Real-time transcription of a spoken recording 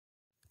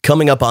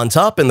Coming up on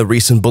top in the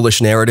recent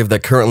bullish narrative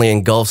that currently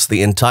engulfs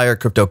the entire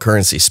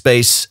cryptocurrency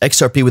space,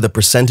 XRP with a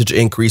percentage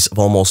increase of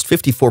almost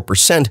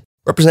 54%,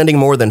 representing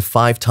more than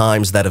 5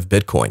 times that of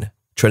Bitcoin.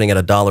 Trading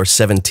at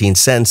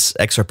 $1.17,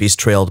 XRP's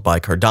trailed by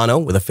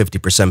Cardano with a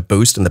 50%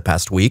 boost in the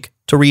past week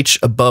to reach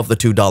above the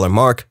 $2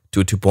 mark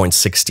to a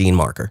 2.16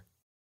 marker.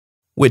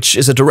 Which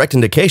is a direct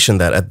indication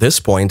that, at this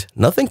point,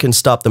 nothing can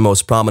stop the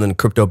most prominent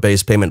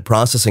crypto-based payment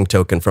processing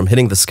token from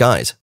hitting the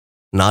skies.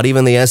 Not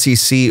even the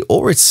SEC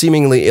or its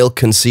seemingly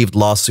ill-conceived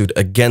lawsuit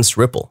against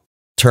Ripple.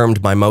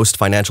 Termed by most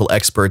financial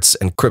experts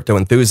and crypto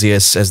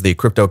enthusiasts as the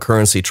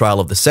cryptocurrency trial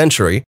of the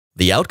century,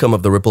 the outcome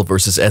of the Ripple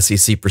versus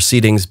SEC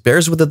proceedings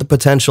bears with it the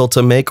potential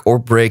to make or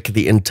break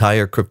the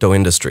entire crypto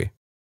industry.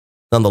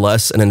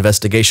 Nonetheless, an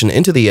investigation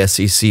into the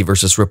SEC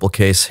versus Ripple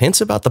case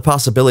hints about the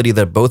possibility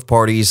that both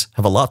parties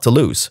have a lot to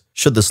lose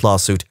should this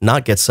lawsuit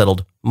not get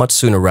settled much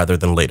sooner rather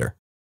than later.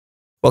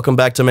 Welcome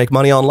back to Make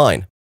Money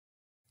Online.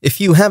 If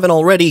you haven't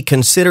already,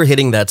 consider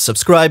hitting that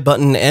subscribe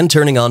button and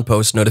turning on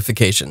post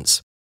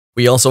notifications.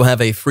 We also have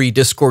a free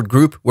Discord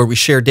group where we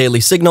share daily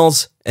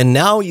signals, and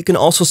now you can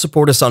also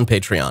support us on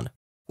Patreon.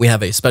 We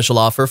have a special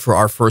offer for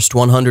our first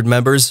 100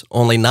 members,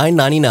 only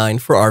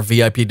 $9.99 for our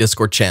VIP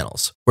Discord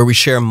channels, where we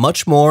share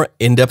much more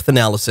in-depth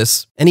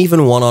analysis and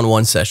even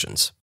one-on-one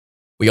sessions.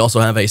 We also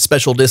have a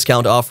special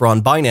discount offer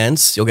on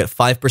Binance. You'll get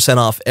 5%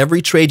 off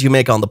every trade you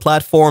make on the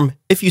platform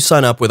if you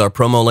sign up with our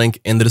promo link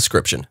in the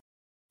description.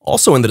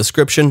 Also in the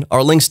description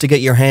are links to get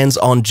your hands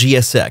on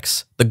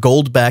GSX, the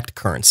gold-backed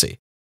currency.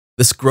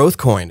 This growth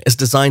coin is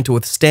designed to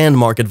withstand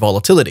market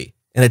volatility,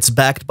 and it's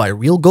backed by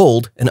real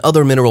gold and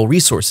other mineral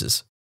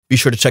resources. Be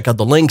sure to check out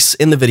the links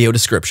in the video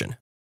description.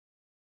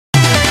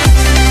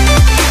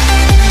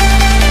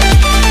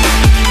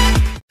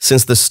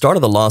 Since the start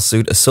of the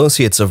lawsuit,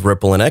 associates of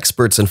Ripple and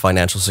experts in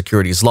financial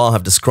securities law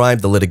have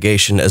described the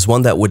litigation as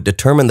one that would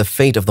determine the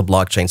fate of the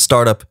blockchain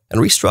startup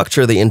and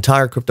restructure the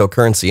entire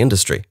cryptocurrency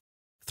industry.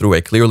 Through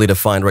a clearly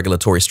defined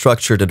regulatory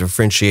structure to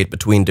differentiate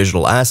between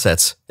digital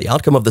assets, the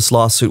outcome of this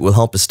lawsuit will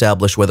help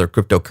establish whether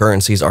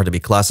cryptocurrencies are to be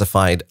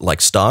classified like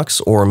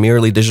stocks or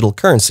merely digital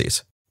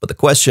currencies. But the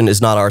question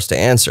is not ours to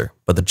answer,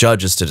 but the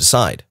judge's to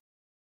decide.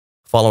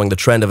 Following the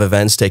trend of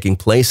events taking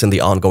place in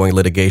the ongoing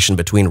litigation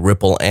between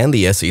Ripple and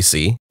the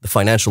SEC, the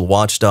financial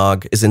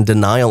watchdog is in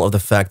denial of the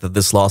fact that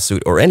this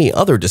lawsuit or any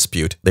other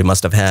dispute they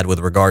must have had with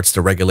regards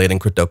to regulating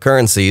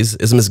cryptocurrencies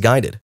is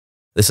misguided.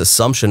 This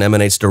assumption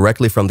emanates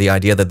directly from the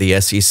idea that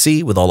the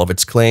SEC, with all of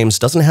its claims,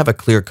 doesn't have a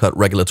clear-cut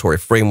regulatory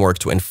framework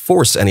to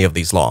enforce any of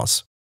these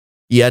laws.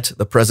 Yet,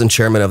 the present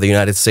chairman of the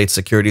United States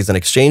Securities and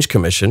Exchange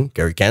Commission,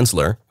 Gary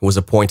Gensler, who was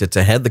appointed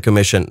to head the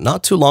commission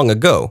not too long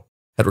ago,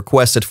 had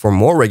requested for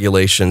more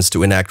regulations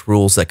to enact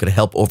rules that could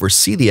help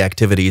oversee the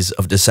activities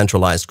of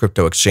decentralized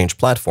crypto exchange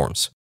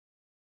platforms.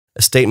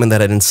 A statement that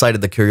had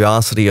incited the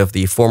curiosity of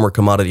the former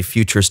Commodity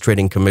Futures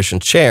Trading Commission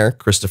chair,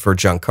 Christopher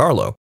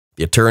Giancarlo.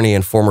 The attorney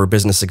and former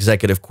business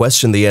executive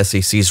questioned the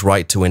SEC's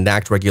right to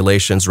enact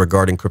regulations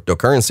regarding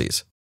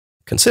cryptocurrencies.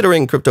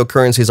 Considering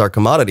cryptocurrencies are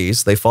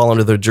commodities, they fall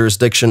under the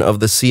jurisdiction of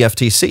the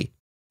CFTC.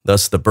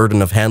 Thus, the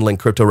burden of handling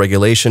crypto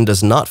regulation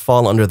does not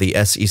fall under the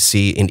SEC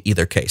in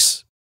either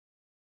case.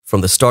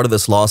 From the start of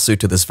this lawsuit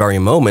to this very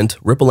moment,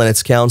 Ripple and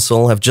its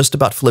counsel have just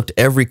about flipped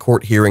every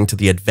court hearing to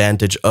the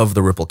advantage of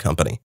the Ripple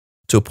company,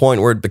 to a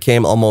point where it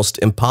became almost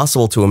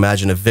impossible to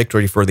imagine a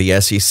victory for the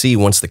SEC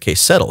once the case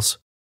settles.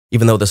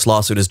 Even though this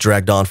lawsuit has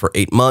dragged on for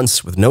 8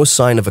 months with no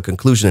sign of a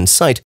conclusion in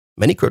sight,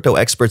 many crypto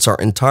experts are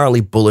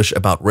entirely bullish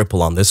about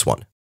Ripple on this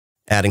one.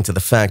 Adding to the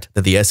fact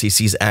that the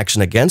SEC's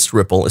action against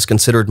Ripple is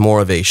considered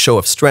more of a show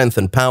of strength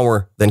and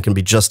power than can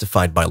be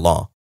justified by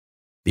law.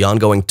 The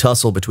ongoing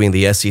tussle between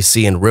the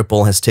SEC and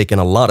Ripple has taken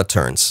a lot of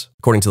turns.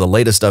 According to the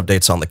latest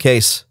updates on the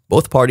case,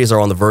 both parties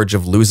are on the verge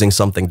of losing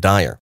something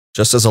dire.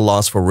 Just as a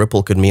loss for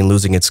Ripple could mean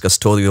losing its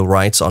custodial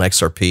rights on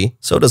XRP,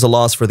 so does a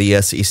loss for the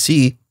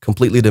SEC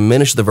completely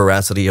diminish the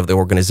veracity of the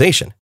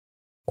organization.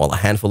 While a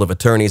handful of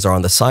attorneys are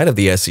on the side of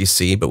the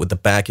SEC, but with the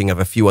backing of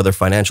a few other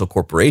financial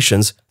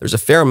corporations, there's a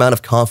fair amount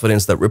of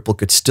confidence that Ripple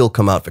could still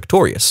come out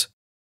victorious.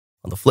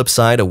 On the flip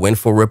side, a win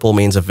for Ripple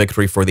means a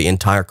victory for the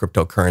entire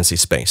cryptocurrency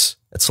space.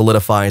 It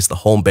solidifies the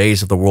home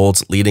base of the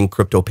world's leading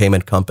crypto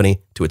payment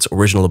company to its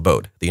original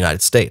abode, the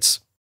United States.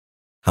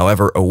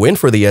 However, a win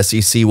for the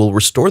SEC will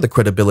restore the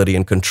credibility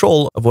and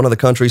control of one of the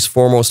country's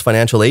foremost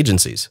financial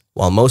agencies,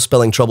 while most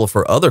spelling trouble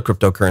for other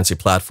cryptocurrency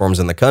platforms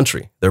in the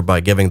country, thereby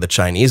giving the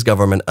Chinese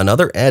government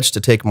another edge to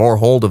take more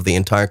hold of the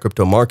entire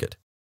crypto market.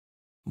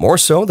 More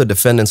so, the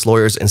defendants'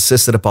 lawyers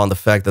insisted upon the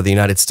fact that the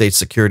United States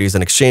Securities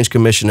and Exchange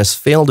Commission has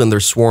failed in their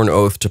sworn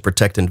oath to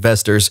protect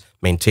investors,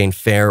 maintain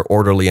fair,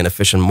 orderly, and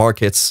efficient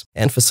markets,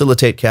 and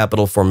facilitate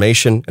capital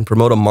formation and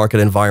promote a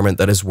market environment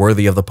that is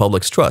worthy of the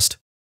public's trust.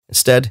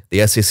 Instead,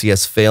 the SEC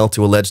has failed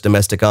to allege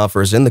domestic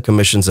offers in the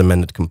Commission's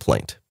amended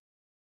complaint.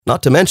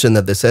 Not to mention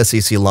that this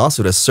SEC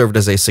lawsuit has served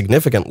as a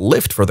significant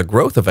lift for the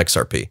growth of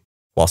XRP.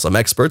 While some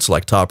experts,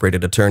 like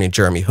top-rated attorney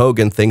Jeremy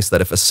Hogan, thinks that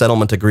if a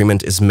settlement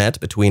agreement is met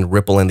between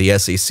Ripple and the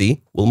SEC,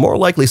 we'll more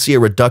likely see a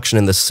reduction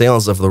in the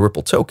sales of the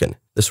Ripple token.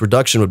 This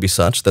reduction would be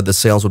such that the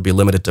sales would be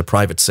limited to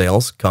private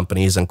sales,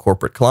 companies, and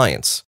corporate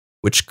clients,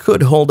 which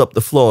could hold up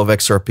the flow of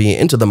XRP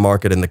into the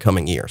market in the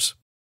coming years.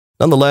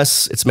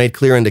 Nonetheless, it's made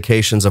clear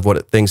indications of what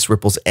it thinks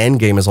Ripple's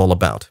endgame is all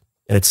about.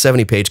 In its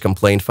 70-page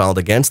complaint filed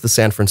against the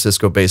San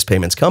Francisco-based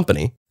payments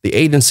company, the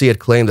agency had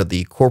claimed that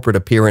the corporate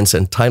appearance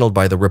entitled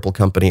by the Ripple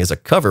company is a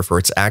cover for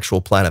its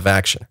actual plan of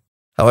action.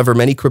 However,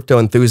 many crypto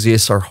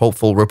enthusiasts are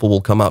hopeful Ripple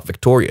will come out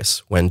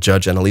victorious when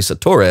Judge Annalisa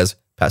Torres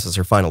passes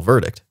her final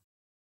verdict.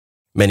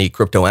 Many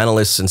crypto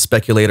analysts and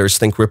speculators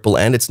think Ripple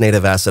and its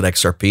native asset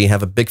XRP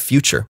have a big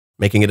future,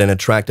 making it an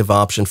attractive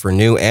option for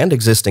new and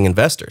existing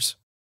investors.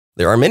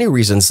 There are many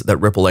reasons that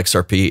Ripple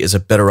XRP is a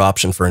better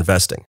option for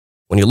investing.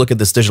 When you look at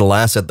this digital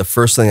asset, the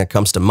first thing that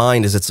comes to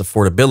mind is its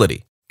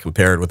affordability.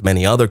 Compared with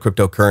many other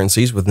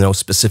cryptocurrencies with no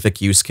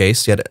specific use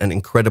case, yet an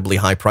incredibly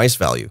high price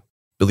value.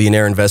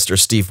 Billionaire investor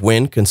Steve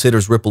Wynn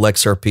considers Ripple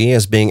XRP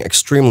as being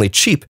extremely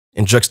cheap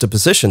in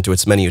juxtaposition to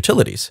its many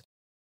utilities.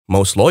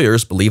 Most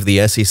lawyers believe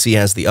the SEC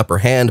has the upper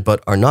hand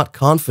but are not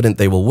confident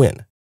they will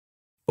win.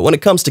 But when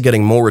it comes to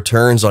getting more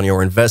returns on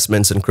your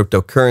investments in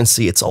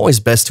cryptocurrency, it's always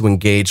best to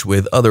engage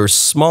with other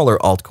smaller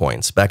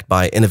altcoins backed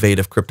by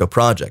innovative crypto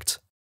projects,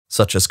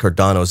 such as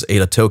Cardano's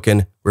ADA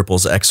token,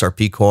 Ripple's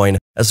XRP coin,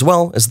 as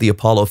well as the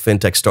Apollo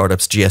fintech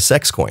startup's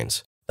GSX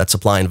coins that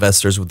supply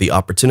investors with the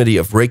opportunity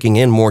of raking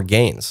in more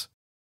gains.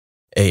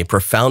 A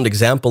profound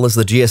example is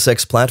the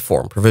GSX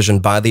platform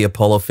provisioned by the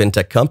Apollo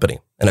fintech company,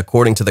 and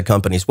according to the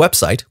company's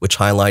website, which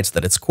highlights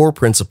that its core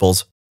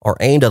principles are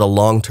aimed at a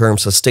long-term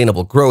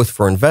sustainable growth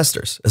for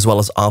investors, as well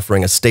as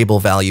offering a stable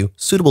value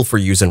suitable for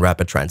use in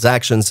rapid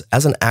transactions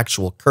as an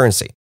actual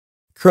currency.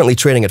 Currently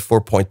trading at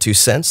 4.2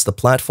 cents, the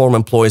platform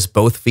employs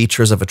both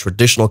features of a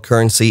traditional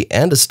currency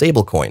and a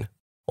stablecoin,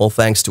 all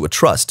thanks to a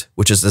trust,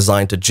 which is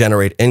designed to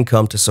generate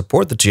income to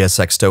support the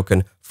GSX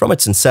token from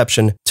its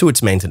inception to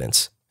its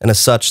maintenance. And as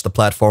such, the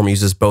platform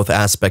uses both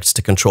aspects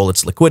to control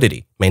its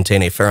liquidity,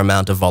 maintain a fair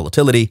amount of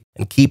volatility,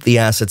 and keep the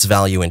asset's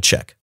value in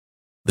check.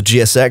 The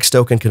GSX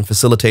token can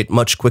facilitate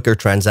much quicker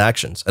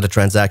transactions at a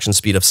transaction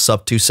speed of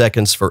sub 2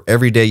 seconds for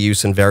everyday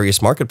use in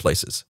various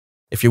marketplaces.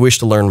 If you wish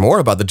to learn more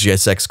about the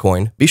GSX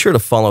coin, be sure to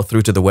follow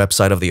through to the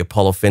website of the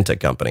Apollo fintech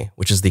company,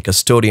 which is the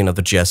custodian of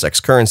the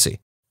GSX currency,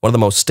 one of the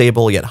most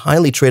stable yet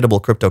highly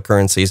tradable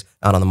cryptocurrencies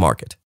out on the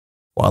market.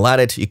 While at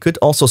it, you could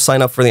also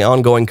sign up for the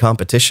ongoing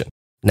competition.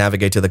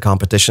 Navigate to the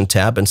competition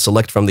tab and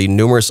select from the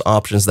numerous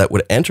options that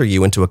would enter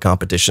you into a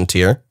competition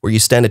tier, where you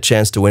stand a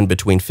chance to win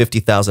between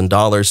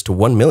 $50,000 to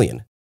 $1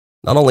 million.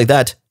 Not only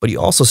that, but you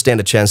also stand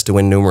a chance to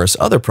win numerous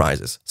other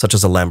prizes, such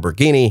as a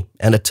Lamborghini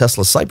and a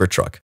Tesla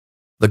Cybertruck.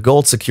 The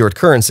gold-secured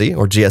currency,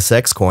 or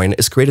GSX coin,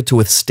 is created to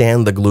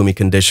withstand the gloomy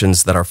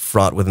conditions that are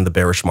fraught within the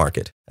bearish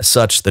market. As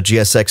such, the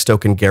GSX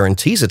token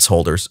guarantees its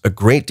holders a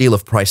great deal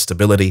of price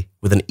stability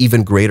with an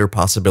even greater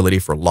possibility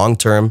for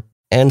long-term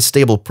and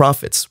stable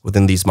profits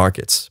within these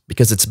markets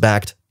because it's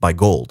backed by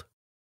gold.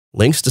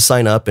 Links to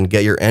sign up and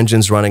get your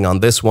engines running on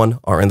this one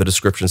are in the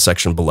description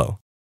section below.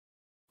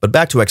 But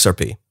back to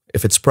XRP.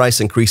 If its price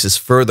increases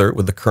further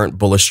with the current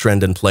bullish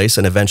trend in place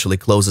and eventually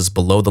closes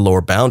below the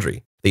lower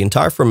boundary, the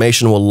entire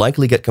formation will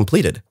likely get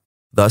completed,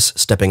 thus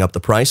stepping up the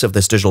price of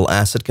this digital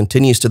asset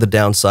continues to the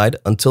downside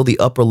until the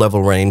upper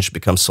level range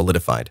becomes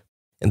solidified.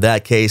 In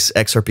that case,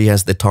 XRP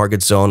has the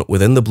target zone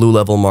within the blue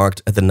level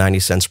marked at the 90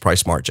 cents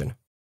price margin.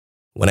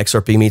 When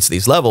XRP meets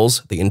these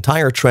levels, the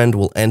entire trend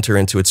will enter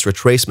into its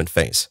retracement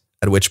phase,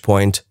 at which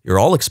point you're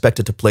all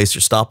expected to place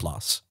your stop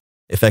loss.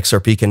 If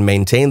XRP can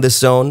maintain this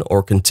zone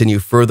or continue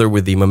further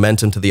with the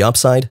momentum to the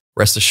upside,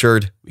 rest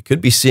assured we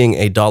could be seeing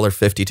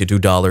 $1.50 to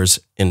 $2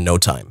 in no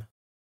time.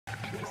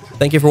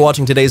 Thank you for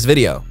watching today's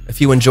video.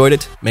 If you enjoyed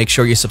it, make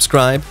sure you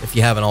subscribe if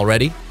you haven't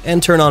already,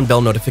 and turn on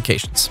bell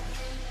notifications.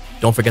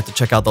 Don't forget to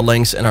check out the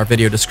links in our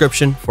video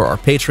description for our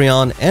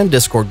Patreon and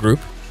Discord group,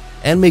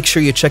 and make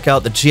sure you check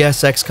out the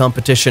GSX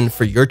competition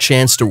for your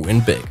chance to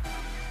win big.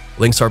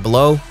 Links are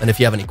below, and if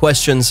you have any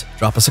questions,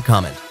 drop us a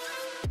comment.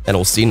 And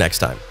we'll see you next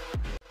time.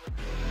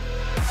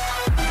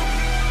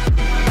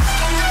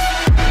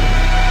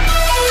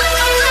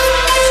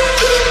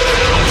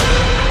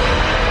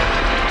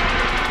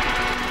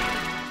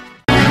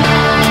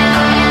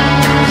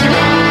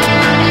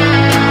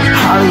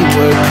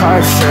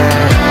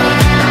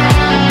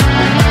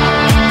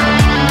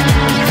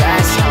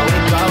 That's how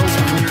it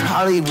goes.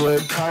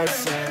 Hollywood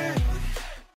person.